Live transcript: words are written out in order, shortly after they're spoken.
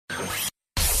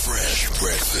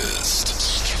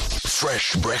Breakfast.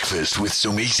 Fresh breakfast with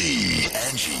Sumiti,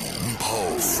 Angie,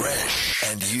 Paul, Fresh,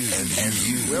 and you.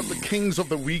 We have the kings of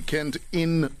the weekend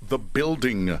in the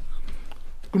building.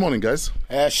 Good morning, guys.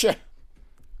 Sure.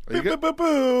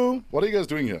 What are you guys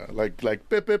doing here? Like,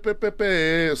 pe, pe, pe, pe,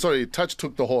 pe. Sorry, Touch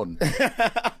took the horn.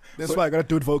 That's why I gotta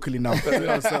do it vocally now. Do it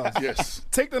ourselves. Yes.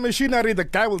 Take the machinery, the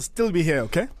guy will still be here,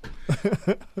 okay?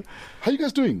 How you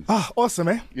guys doing? Awesome,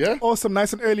 eh? Yeah? Awesome,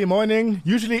 nice and early morning.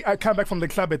 Usually I come back from the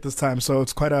club at this time, so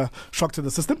it's quite a shock to the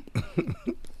system.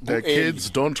 The kids,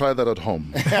 don't try that at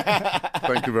home.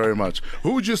 Thank you very much.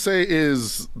 Who would you say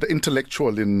is the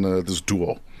intellectual in this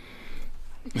duo?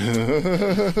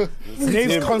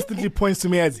 Naves constantly points to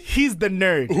me as he's the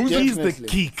nerd. He's the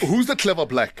geek. Who's the clever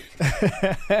black?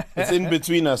 It's in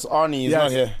between us. Arnie is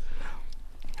not here.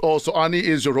 Oh, so Arnie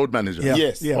is your road manager? Yeah.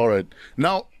 Yes. Yeah. All right.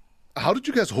 Now, how did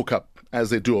you guys hook up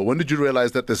as a duo? When did you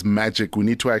realize that there's magic? We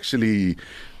need to actually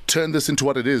turn this into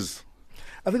what it is.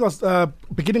 I think it was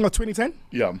beginning of 2010.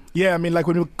 Yeah. Yeah, I mean, like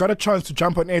when we got a chance to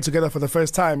jump on air together for the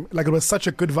first time, like it was such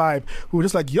a good vibe. We were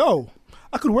just like, yo,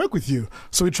 I could work with you.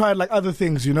 So we tried like other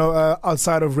things, you know,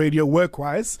 outside of radio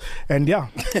work-wise. And yeah,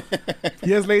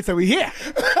 years later, we're here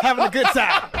having a good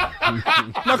time.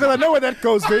 Now, because I know where that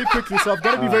goes very quickly, so I've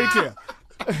got to be very clear.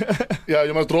 Yeah,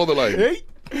 you must draw the line. Hey?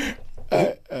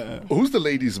 Who's the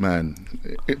ladies' man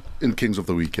in Kings of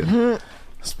the Weekend?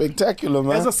 Spectacular,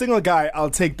 man. As a single guy, I'll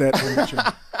take that.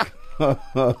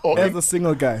 As a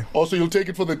single guy. Also, you'll take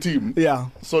it for the team. Yeah.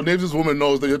 So Naves' woman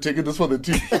knows that you're taking this for the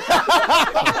team.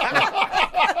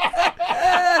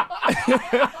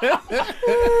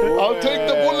 I'll take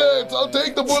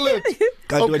the bullet.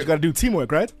 Gotta do what you gotta do.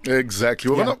 Teamwork, right? Exactly.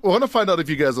 We're gonna find out if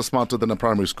you guys are smarter than a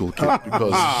primary school kid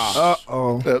because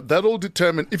that'll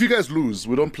determine. If you guys lose,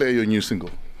 we don't play your new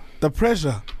single. The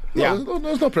pressure. Yeah. No,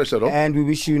 there's no pressure at all. And we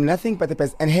wish you nothing but the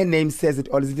best. And her name says it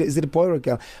all. Is it a boy or a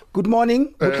girl? Good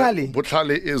morning, Butlali.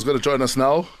 Butlali is going to join us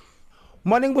now.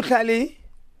 Morning, Butlali.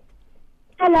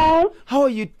 Hello. How are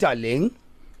you, darling?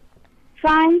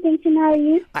 Fine, thanks, and how are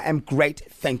you? I am great,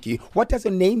 thank you. What does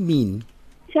your name mean?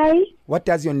 Sorry? What's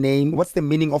the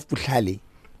meaning of Butlali?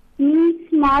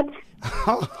 Smart.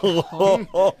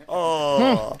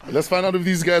 Let's find out if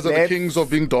these guys are the kings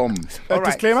of being dumb.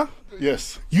 Disclaimer?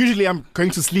 Yes. Usually I'm going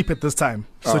to sleep at this time.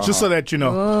 So just so that you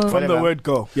know, from the word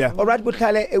go. Yeah. All right,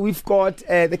 Butlali, we've got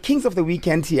the kings of the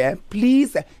weekend here.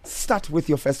 Please start with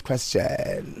your first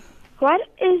question. What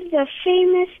is the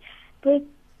famous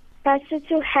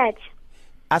Basotho hat?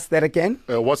 Ask that again.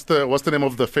 What's the name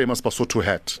of the famous Basotho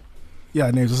hat? Yeah,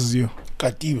 Naves, this is you.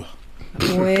 Katiba.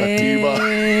 Katiba.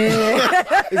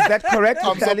 Is that correct,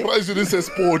 I'm Butlali? surprised you didn't say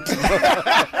sport.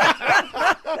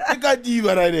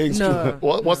 Katiba right next No.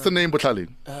 What's the name, Butlali?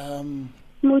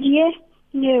 Mudie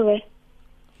Nyewe.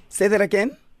 Say that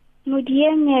again. Mudie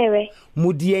Nyewe.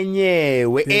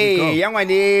 Mudienyewe. Hey, young one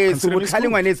is Butlali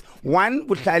one is 1,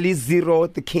 Butlali 0,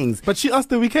 the kings. But she asked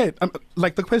the weekend,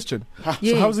 like the question.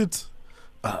 So how's it?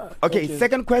 Okay,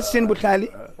 second question, Butlali.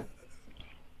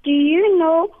 Do you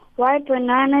know why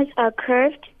bananas are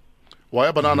curved? Why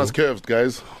are bananas curved,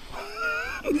 guys?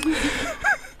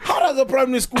 How does a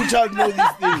primary school child know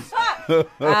these things?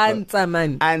 Answer,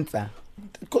 man. Answer.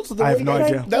 Because of the I have way no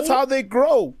idea. That's how they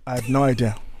grow. I have no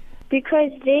idea.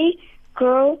 Because they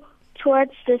grow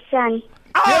towards the sun.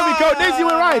 There we go. Naves, you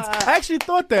were right. I actually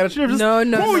thought that. I should have just. No.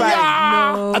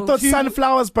 I thought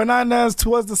sunflowers, bananas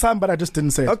towards the sun, but I just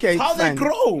didn't say it. Okay, How they fine.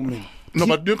 grow, man. No,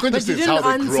 but you can't just say you it's how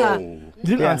they didn't grow. answer. You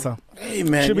didn't answer. Hey,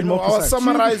 man. Should be more I was precise.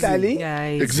 summarizing. Butlali,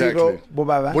 Guys. Exactly. 0,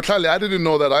 Bobaba. Butlali, I didn't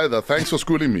know that either. Thanks for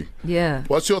schooling me. Yeah.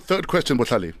 What's your third question,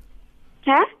 Butlali?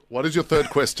 Huh? What is your third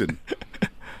question?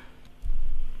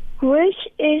 Which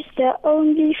is the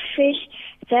only fish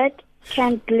that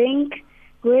can blink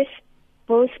with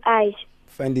both eyes?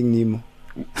 Finding Nemo.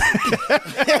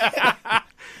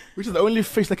 Which is the only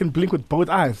fish that can blink with both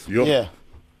eyes. Yo. Yeah.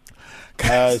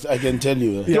 I can tell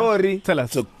you. Dory. Tell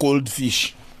us. It's a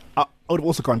goldfish. I would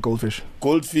also call it goldfish.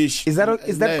 Goldfish. Is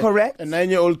that correct? A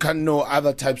 9-year-old can know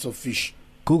other types of fish.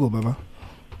 Google, Baba.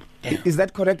 Is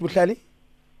that correct, Butlali?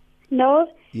 No,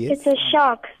 Yes. it's a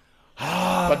shark.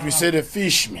 But we said a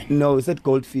fish, man. No, is that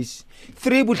goldfish?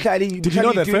 3, Butlali. Did you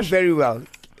know that, doing Fresh? very well.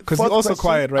 Because you're Fourth also question.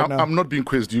 quiet right now. I'm not being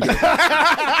quizzed, you guys.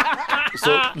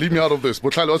 So leave me out of this.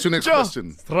 Butlali, what's your next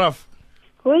question? It's rough.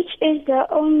 Which is the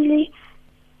only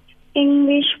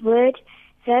English word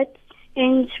that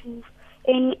ends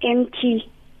in MT?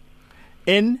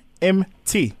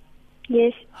 NMT.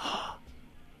 Yes.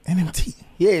 NMT.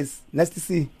 Yes, nice to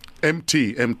see.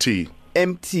 MT.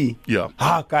 MT. Yeah.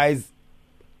 Guys.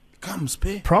 Come,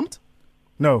 Sphe. Prompt?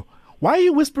 No. Why are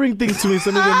you whispering things to me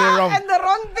so when they're wrong? And the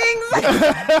wrong thing.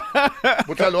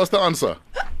 Butlali, what's the answer?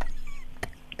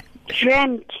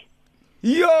 Dreamt.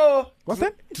 Yo, What's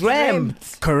that?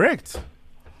 dreamt. Correct.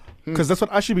 Because that's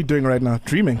what I should be doing right now,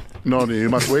 dreaming. No, you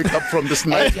must wake up from this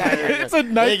night. It's a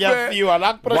nightmare.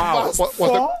 Wow.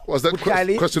 Was that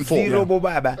Butlali, question 4? Zero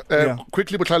bobaba. Yeah.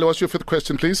 Quickly, Butlali, what's your fifth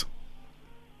question, please?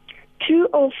 True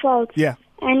or false? Yeah.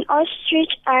 An ostrich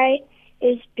eye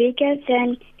is bigger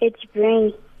than its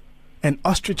brain. An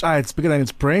ostrich eye, it's bigger than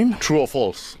its brain. True or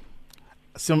false?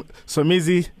 So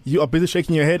Mizi, you are busy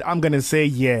shaking your head. I'm going to say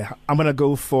yeah. I'm going to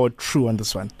go for true on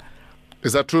this one.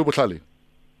 Is that true, Butlali?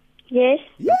 Yes.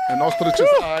 An ostrich's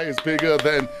eye is bigger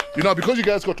than... because you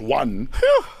guys got one,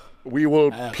 we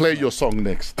will play your song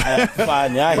next.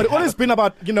 Fine, yeah. But it's always been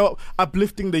about,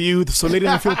 uplifting the youth, so letting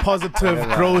them feel positive,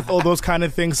 growth, all those kind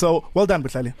of things. So well done,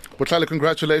 Butlali. Butlali,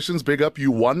 congratulations. Big up. You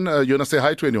won. You want to say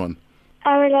hi to anyone?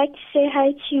 I would like to say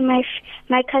hi to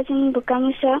my cousin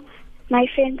Bukamusa, my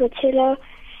friend Botilo,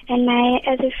 and my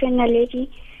other friend Naledi,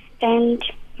 and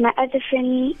my other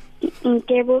friend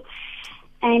Ntebo,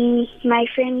 and my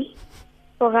friend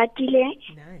Boratile,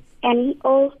 and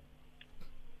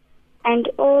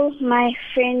all my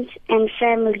friends and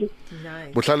family.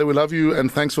 Butlali, we love you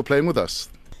and thanks for playing with us.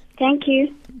 Thank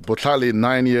you. Butlali,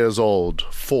 9 years old,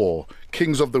 4,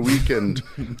 Kings of the Weekend,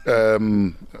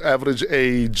 average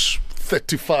age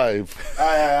 35, 1.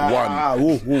 I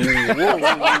will average.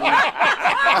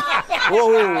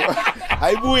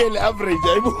 I will average.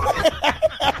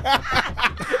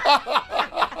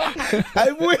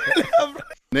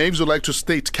 Naves would like to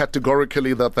state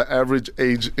categorically that the average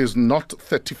age is not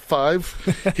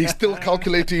 35. He's still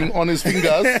calculating on his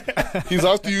fingers. He's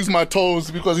asked to use my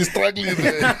toes because he's struggling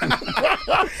there.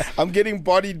 I'm getting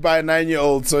bodied by a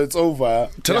 9-year-old, so it's over.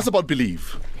 Tell us about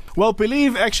Believe. Well,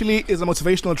 Believe actually is a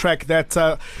motivational track that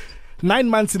 9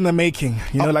 months in the making.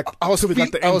 I was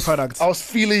like the end product. I was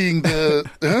feeling the...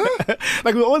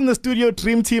 Like we were all in the studio,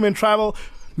 Dream Team and Travel,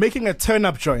 making a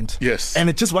turn-up joint. Yes. And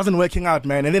it just wasn't working out,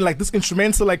 man. And then this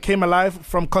instrumental came alive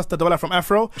from Costa Dola, from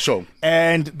Afro. Sure.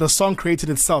 And the song created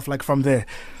itself from there.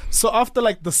 So after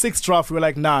the sixth draft, we were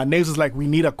like, nah, Naves was like, we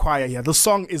need a choir here. The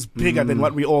song is bigger than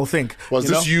what we all think. Is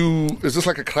this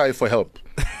like a cry for help?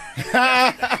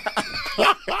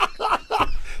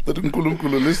 The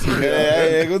Nkulunkulu listen.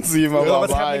 Yeah, good to see you,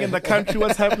 What's happening in the country,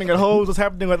 what's happening at home, what's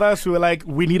happening with us, we were like,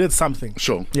 we needed something.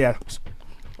 Sure. Yeah.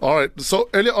 All right. So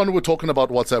earlier on, we were talking about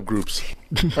WhatsApp groups.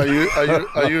 Are you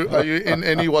in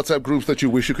any WhatsApp groups that you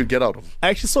wish you could get out of? I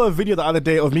actually saw a video the other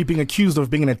day of me being accused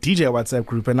of being in a DJ WhatsApp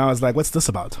group, and I was like, what's this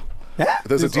about?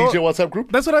 There's a DJ WhatsApp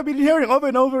group? That's what I've been hearing over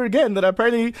and over again, that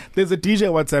apparently there's a DJ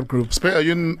WhatsApp group. Sphe, are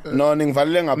you in... No, if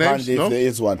there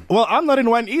is one. Well, I'm not in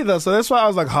one either, so that's why I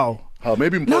was like, how?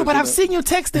 Maybe No, but I've seen you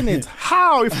text in it.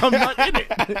 How if I'm not in it?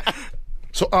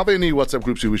 So are there any WhatsApp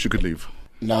groups you wish you could leave?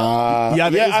 Nah. Yeah,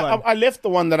 there is one. I left the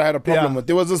one that I had a problem Yeah. with.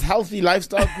 There was this healthy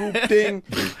lifestyle group thing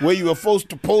where you were forced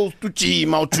to post to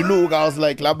gym out to look. I was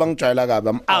like, Labang Chailaga,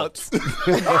 I'm out.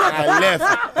 I left.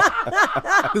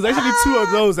 There's actually 2 of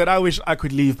those that I wish I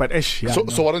could leave, but yeah.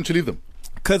 So why don't you leave them?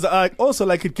 Because also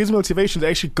it gives me motivation to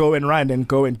actually go and run and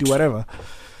go and do whatever.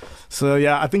 So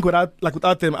yeah, I think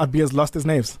without them, I'd be as lost as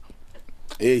Naves.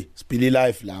 Hey, Spilly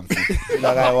life, lamb.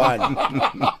 Like I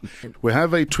want. We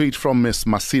have a tweet from Miss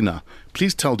Masina.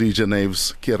 Please tell DJ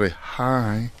Naves, Kire,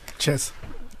 hi. Cheers.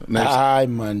 Naves. Hi,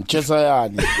 man.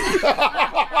 Chesayani.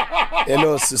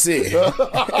 Hello, Susie.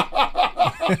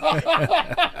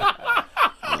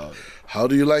 How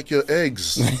do you like your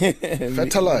eggs?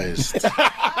 Fertilized.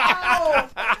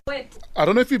 I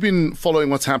don't know if you've been following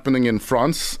what's happening in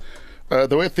France.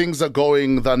 The way things are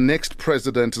going, the next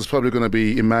president is probably going to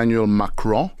be Emmanuel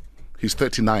Macron. He's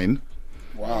 39.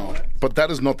 Wow. But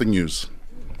that is not the news.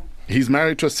 He's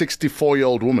married to a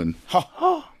 64-year-old woman.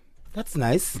 That's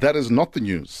nice. That is not the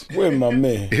news. Wait, my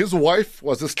man. His wife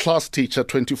was his class teacher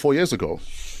 24 years ago.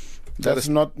 That That's is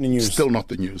not the news. still not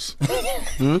the news.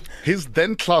 His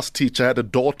then class teacher had a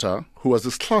daughter who was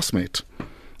his classmate.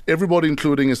 Everybody,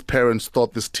 including his parents,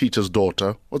 thought this teacher's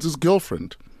daughter was his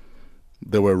girlfriend.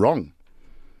 They were wrong.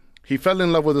 He fell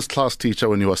in love with his class teacher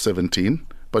when he was 17,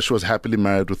 but she was happily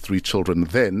married with 3 children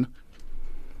then.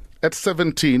 At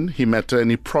 17, he met her and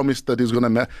he promised that he's going to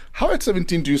marry. How at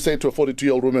 17 do you say to a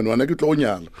 42-year-old woman,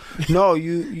 No,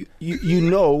 you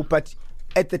know, but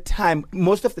at the time,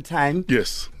 most of the time,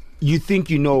 yes, you think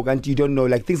you know and you don't know.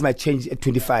 Like things might change at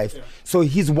 25. Yeah. So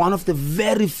he's one of the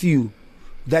very few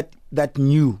that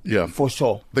knew for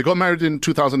sure. They got married in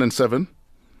 2007.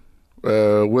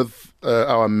 With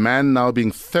our man now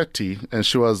being 30 and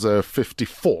she was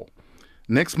 54.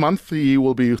 Next month, he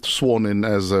will be sworn in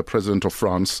as President of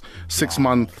France, 6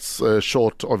 months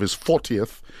short of his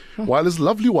 40th, while his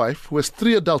lovely wife, who has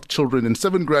 3 adult children and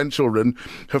 7 grandchildren,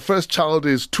 her first child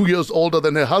is 2 years older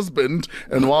than her husband,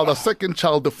 and while the second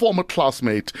child, the former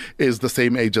classmate, is the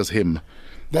same age as him.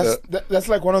 That's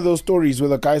like one of those stories where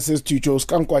the guy says to you, "Jos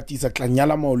kankwatisa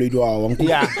klanyala mauledo awa."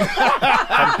 Yeah.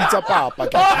 Pizza papa.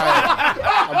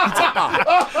 Pizza papa.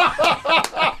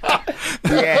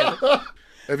 Yeah.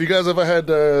 Have you guys ever had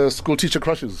school teacher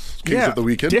crushes? Kings of the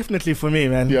weekend? Definitely for me,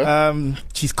 man. Yeah.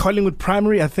 She's Collingwood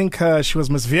Primary. I think she was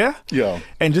Miss Veer. Yeah.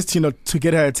 And just, to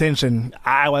get her attention,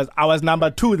 I was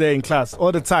number 2 there in class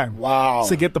all the time. Wow.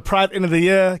 So get the prize end of the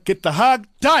year, get the hug,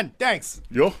 done. Thanks.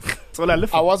 Yo. That's all I live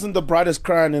for. I wasn't the brightest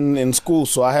crayon in school,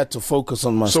 so I had to focus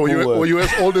on my So were you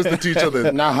as old as the teacher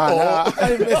then? Nah, I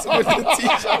didn't mess with the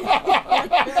teacher.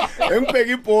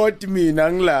 Empegi pot me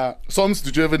nangla. Sons,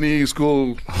 did you have any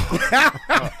school?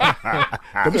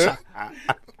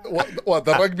 What,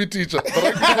 the rugby teacher? The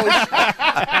rugby coach?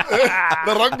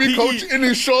 The rugby coach in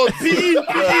his shorts.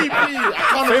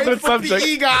 Favorite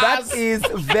subject. That is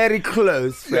very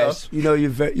close, Fresh. Yeah. You're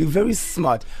very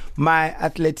smart. My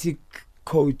athletic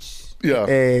coach. Yeah.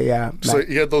 Yeah. So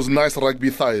he had those nice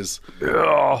rugby thighs.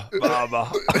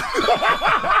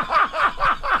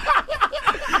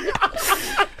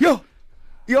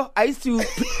 Yo, I used to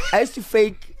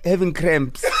fake having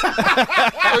cramps. So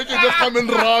you can just come and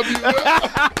rub you.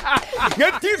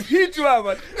 Get this hit,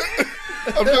 man.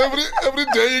 After every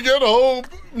day you get home,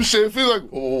 chef is like,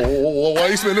 oh, why are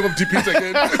you smelling of DPs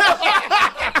again?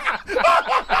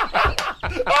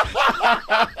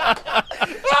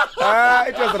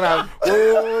 It was rough.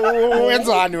 When's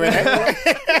on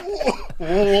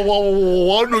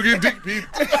One looking dick Pete.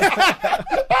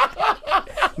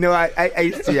 No, I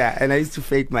used to, and I used to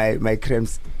fake my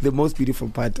cramps. The most beautiful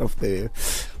part of the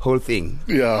whole thing.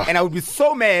 Yeah. And I would be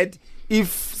so mad if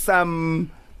some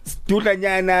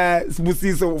Stulanyana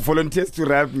Sbusiso volunteers to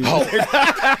rap me.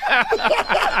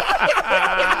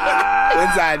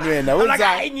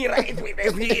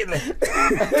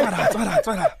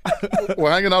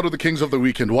 We're hanging out with the Kings of the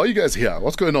Weekend. Why are you guys here?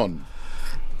 What's going on?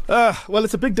 Well,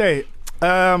 it's a big day.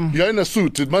 You're in a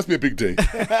suit. It must be a big day.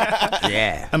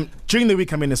 Yeah. During the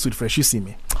week, I'm in a suit, Fresh. You see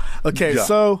me. Okay, Yeah.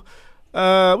 so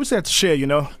we just have to share,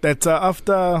 that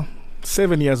after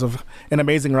 7 years of an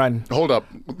amazing run. Hold up.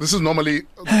 This is normally,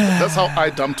 that's how I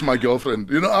dumped my girlfriend.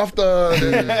 After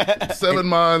 7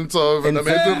 months of an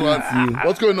amazing run.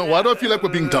 What's going on? Why do I feel like we're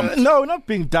being dumped? No, not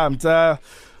being dumped.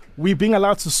 We're being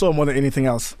allowed to soar more than anything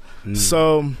else.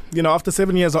 So, after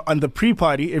 7 years on the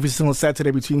pre-party, every single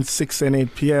Saturday between 6 and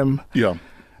 8 p.m., Yeah.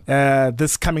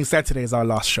 this coming Saturday is our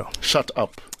last show Shut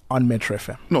up. on Metro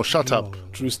FM. No, shut up.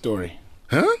 True story.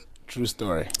 Huh? True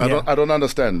story. I don't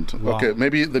understand. Wow. Okay,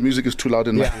 maybe the music is too loud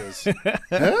in my ears.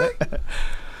 Huh?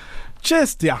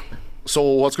 Just, So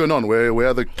what's going on? Where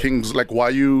are the Kings? Like, why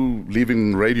are you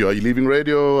leaving radio? Are you leaving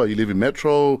radio? Are you leaving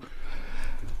Metro?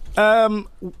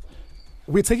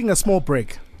 We're taking a small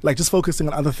break. Like, just focusing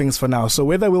on other things for now. So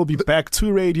whether we'll be back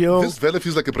to radio... This Vela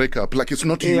feels like a breakup. Like, it's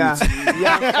not you. Yeah. It's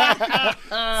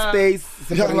me.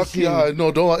 Space. Yeah,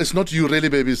 no, don't. It's not you, really,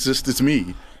 baby. It's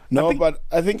me. No, but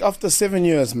I think after 7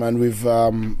 years, man, we've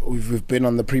been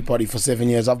on the pre-party for 7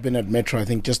 years. I've been at Metro. I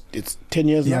think it's 10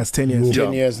 years now. Yeah, it's 10 years.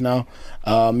 10 years now.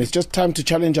 It's just time to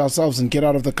challenge ourselves and get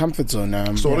out of the comfort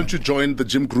zone. So why don't you join the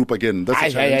gym group again? That's a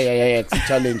Yeah, challenge. it's a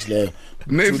challenge there.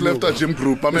 Naves left our gym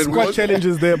group. I mean, There's quite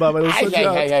challenges there, Baba. It'll sort you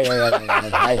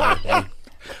out.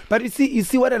 But you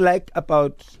see what I like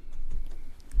about.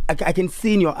 I can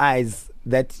see in your eyes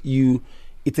that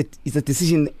it's a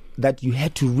decision that you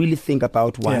had to really think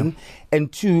about, one,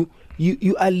 and two,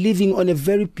 you are living on a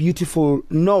very beautiful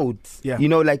note. Yeah.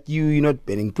 Like you're not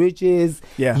burning bridges.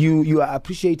 Yeah. You are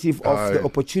appreciative of the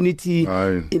opportunity.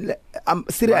 I'm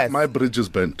serious. My bridge is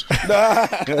bent.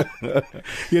 You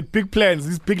had big plans,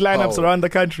 these big lineups around the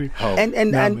country. How? And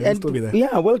you'll still be there.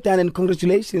 yeah, well done and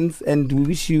congratulations, and we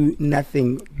wish you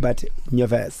nothing but your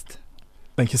best.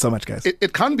 Thank you so much, guys.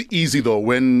 It can't be easy, though,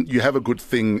 when you have a good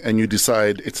thing and you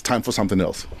decide it's time for something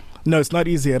else. No, it's not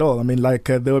easy at all. I mean,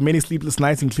 there were many sleepless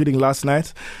nights, including last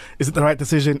night. Is it the right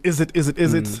decision? Is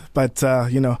it? But,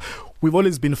 we've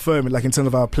always been firm, like in terms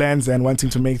of our plans and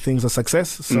wanting to make things a success.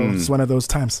 So it's one of those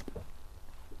times.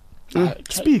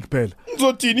 Speak, Bill.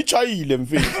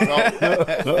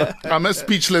 I'm as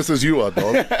speechless as you are,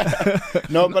 dog.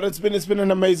 No, but it's been an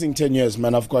amazing 10 years,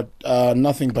 man. I've got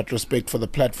nothing but respect for the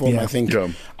platform. Yeah. I think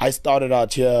I started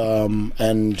out here,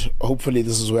 and hopefully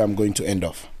this is where I'm going to end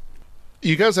off.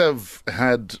 You guys have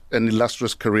had an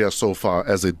illustrious career so far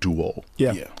as a duo.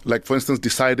 Yeah. Like, for instance,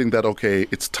 deciding that, okay,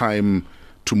 it's time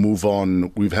to move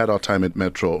on. We've had our time at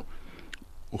Metro.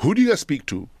 Who do you guys speak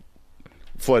to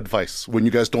for advice when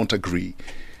you guys don't agree?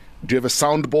 Do you have a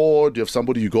soundboard? Do you have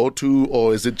somebody you go to?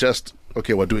 Or is it just,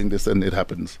 okay, we're doing this and it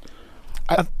happens?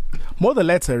 More the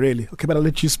latter, really. Okay, but I'll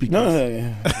let you speak.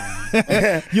 No.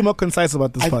 You're more concise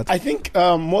about this part. I think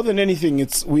more than anything,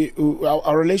 it's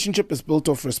our relationship is built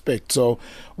off respect. So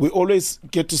we always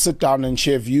get to sit down and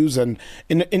share views. And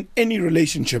in any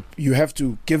relationship, you have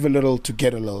to give a little to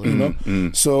get a little. You know.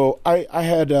 So I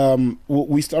had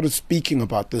we started speaking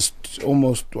about this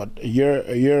almost a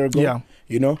year ago. Yeah.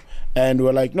 You know. And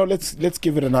we're like, no, let's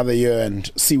give it another year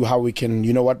and see how we can,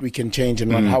 what we can change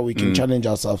and how we can challenge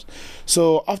ourselves.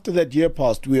 So after that year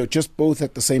passed, we were just both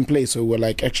at the same place. So we're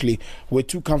like, actually, we're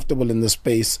too comfortable in this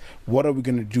space. What are we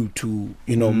going to do to,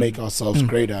 make ourselves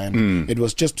greater? And it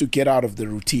was just to get out of the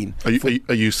routine.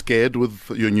 Are you scared with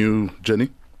your new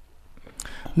journey?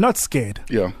 Not scared.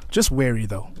 Yeah. Just wary,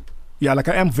 though. Yeah, like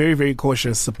I am very, very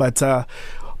cautious. But,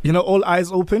 all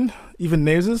eyes open, even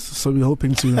Naves. So we're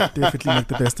hoping to definitely make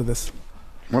the best of this.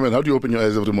 My man, how do you open your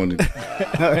eyes every morning?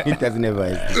 He doesn't have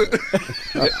eyes.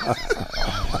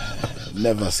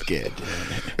 Never scared.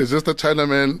 It's just a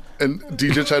Chinaman and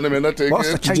DJ Chinaman are taking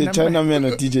it. DJ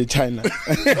Chinaman or DJ China.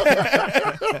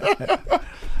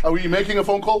 Are we making a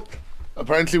phone call?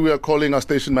 Apparently we are calling our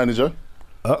station manager.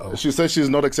 Uh-oh. She says she's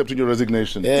not accepting your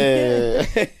resignation. Have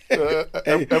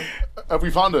we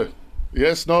found her?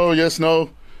 Yes, no.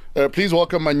 Please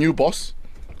welcome my new boss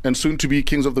and soon to be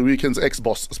Kings of the Weekend's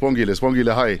ex-boss, Spongile.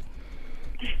 Spongile, hi.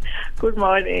 Good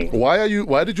morning. Why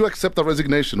did you accept the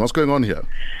resignation? What's going on here?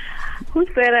 Who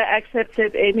said I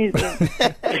accepted anything?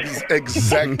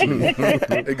 Exactly.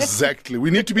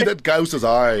 We need to be that guy who says,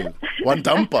 "I one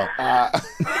dumper."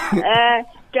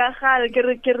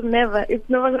 Never. It's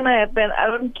never gonna happen. I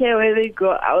don't care where they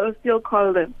go. I will still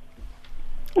call them.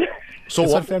 So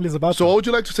what family's about. So what would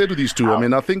you like to say to these two? I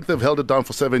mean, I think they've held it down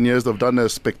for 7 years. They've done a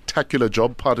spectacular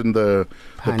job, pardon the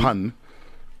pun.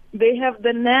 They have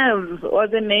the nerves or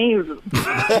the names.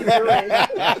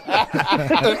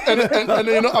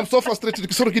 and I'm so frustrated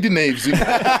because sort of getting names. That's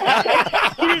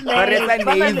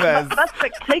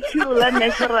spectacular,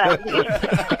 natural.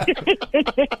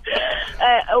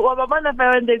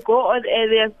 When they go on air,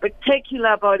 they are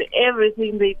spectacular about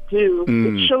everything they do.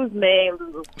 It shows names.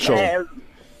 Sure.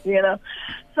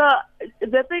 So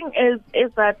the thing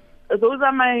is that those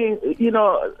are my,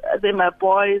 they're my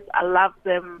boys. I love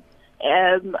them.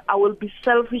 I will be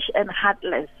selfish and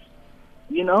heartless,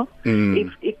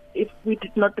 if we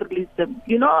did not release them.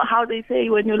 You know how they say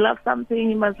when you love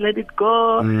something, you must let it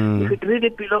go. If it really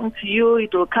belongs to you,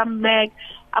 it will come back.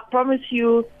 I promise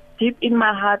you, deep in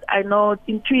my heart, I know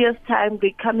in 2 years' time,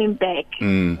 they're coming back.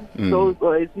 Those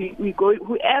boys, we go,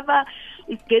 whoever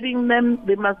is getting them,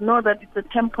 they must know that it's a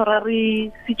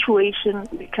temporary situation.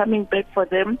 We're coming back for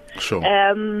them. Sure.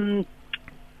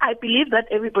 I believe that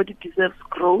everybody deserves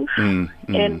growth, and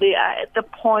they are at the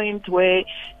point where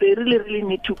they really, really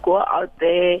need to go out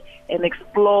there and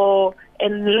explore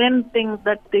and learn things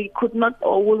that they could not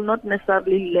or will not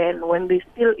necessarily learn when they're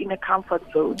still in a comfort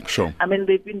zone. Sure. I mean,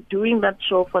 they've been doing that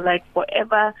show for like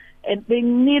forever, and they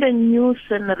need a new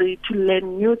scenery to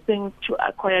learn new things, to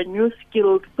acquire new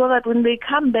skills, so that when they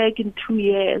come back in 2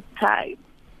 years' time,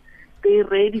 they're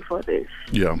ready for this.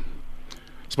 Yeah.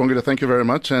 Spongile, thank you very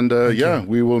much. And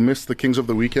we will miss the Kings of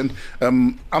the Weekend.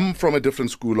 I'm from a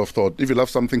different school of thought. If you love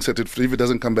something, set it free. If it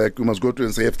doesn't come back, you must go to it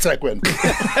and say,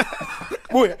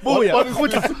 What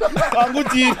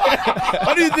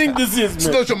do you think this is, It's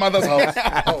not your mother's house.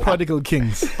 Prodigal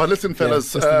Kings. But listen,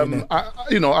 fellas,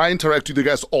 I interact with you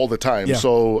guys all the time. Yeah.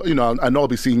 So, I know I'll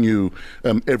be seeing you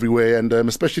everywhere, and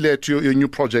especially at your new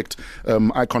project,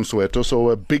 Icon Soweto.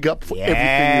 So big up for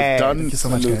everything you've done. Thank you so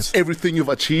much, guys. Everything you've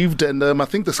achieved. And I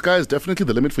think the sky is definitely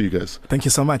the limit for you guys. Thank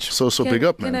you so much. So big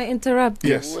up, man. Can I interrupt?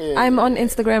 Yes. I'm on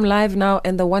Instagram Live now,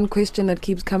 and the one question that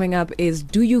keeps coming up is,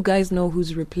 do you guys know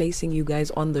who's replacing you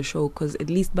guys on the show? Because at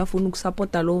least bafuna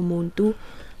support alo muntu,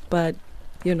 but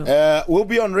we'll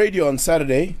be on radio on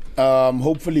Saturday.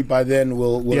 Hopefully by then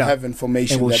we'll have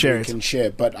information and we'll that share we it. can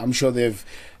share. But I'm sure there's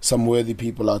some worthy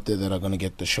people out there that are going to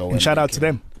get the show. And shout out to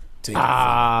them.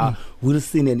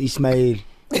 Wilson and Ishmael.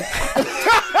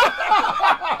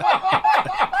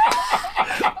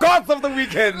 Gods of the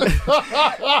Weekend.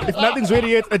 If nothing's ready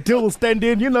yet, a deal will stand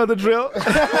in. You know the drill.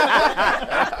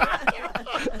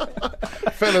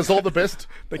 Fellas, all the best.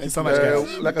 Thank you so much,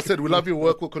 guys. Like I said, we love your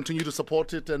work. We'll continue to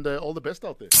support it, and all the best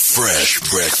out there. Fresh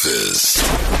breakfast.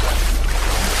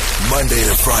 Monday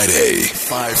to Friday,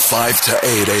 5 to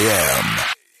 8 a.m.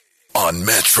 on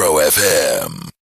Metro FM.